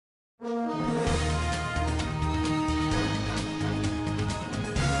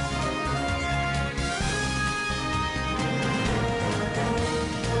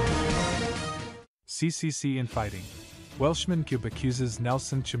CCC infighting. Welshman Ncube accuses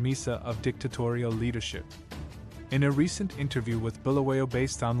Nelson Chamisa of dictatorial leadership. In a recent interview with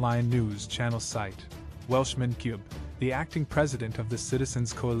Bulawayo-based online news channel site, Welshman Ncube, the acting president of the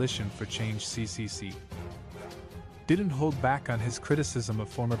Citizens Coalition for Change (CCC), didn't hold back on his criticism of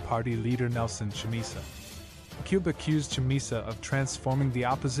former party leader Nelson Chamisa. Ncube accused Chamisa of transforming the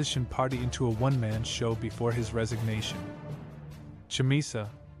opposition party into a one-man show before his resignation. Chamisa,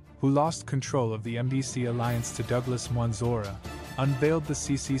 who lost control of the MDC alliance to Douglas Mwanzora, unveiled the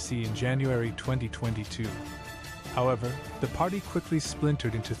CCC in January 2022. However, the party quickly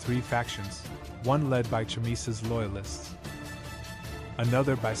splintered into three factions, one led by Chamisa's loyalists,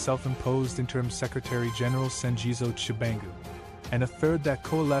 another by self-imposed interim Secretary General Sengizo Chibangu, and a third that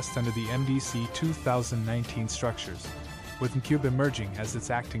coalesced under the MDC 2019 structures, with Ncube emerging as its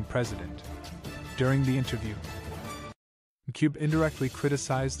acting president. During the interview, Ncube indirectly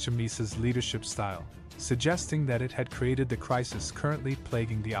criticized Chamisa's leadership style, suggesting that it had created the crisis currently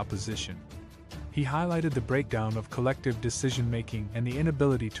plaguing the opposition. He highlighted the breakdown of collective decision-making and the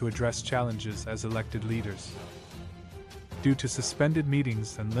inability to address challenges as elected leaders, due to suspended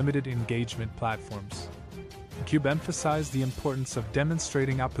meetings and limited engagement platforms. Ncube emphasized the importance of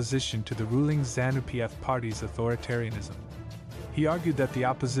demonstrating opposition to the ruling ZANU-PF party's authoritarianism. He argued that the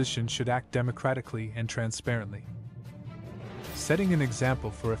opposition should act democratically and transparently, setting an example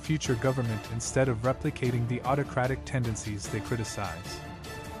for a future government instead of replicating the autocratic tendencies they criticize.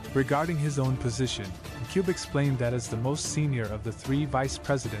 Regarding his own position, Ncube explained that as the most senior of the three vice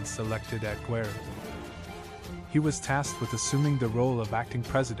presidents elected at Gweru, he was tasked with assuming the role of acting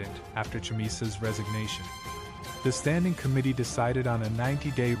president after Chamisa's resignation. The Standing Committee decided on a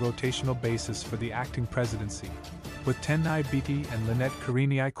 90-day rotational basis for the acting presidency, with Tenai Biti and Lynette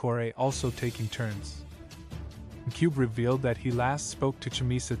Karini Ikore also taking turns. Ncube revealed that he last spoke to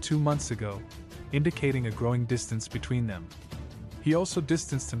Chamisa 2 months ago, indicating a growing distance between them. He also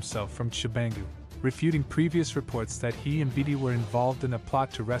distanced himself from Chibangu, refuting previous reports that he and Biti were involved in a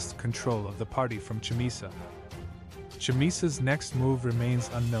plot to wrest control of the party from Chamisa. Chamisa's next move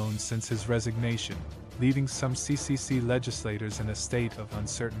remains unknown since his resignation, leaving some CCC legislators in a state of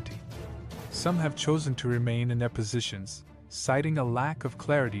uncertainty. Some have chosen to remain in their positions, citing a lack of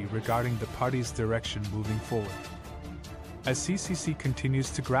clarity regarding the party's direction moving forward. As CCC continues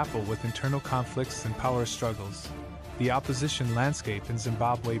to grapple with internal conflicts and power struggles, the opposition landscape in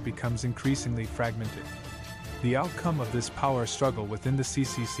Zimbabwe becomes increasingly fragmented. The outcome of this power struggle within the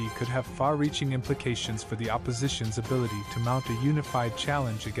CCC could have far-reaching implications for the opposition's ability to mount a unified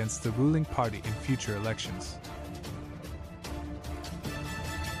challenge against the ruling party in future elections.